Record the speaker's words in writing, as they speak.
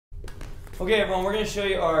Okay, everyone, we're going to show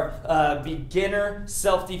you our beginner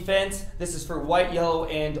self-defense. This is for white, yellow,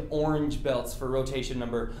 and orange belts for rotation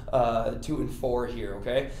number 2 and 4 here,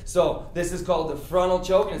 okay? So this is called the frontal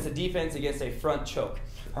choke, and it's a defense against a front choke.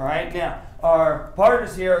 All right, now our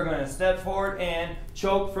partners here are going to step forward and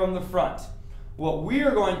choke from the front. What we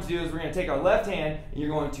are going to do is we're going to take our left hand, and you're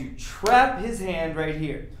going to trap his hand right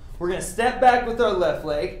here. We're going to step back with our left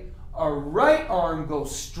leg. Our right arm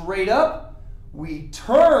goes straight up. We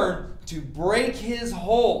turn to break his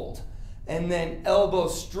hold, and then elbow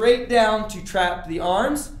straight down to trap the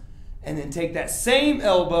arms, and then take that same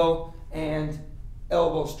elbow and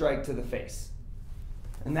elbow strike to the face.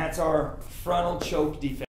 And that's our frontal choke defense.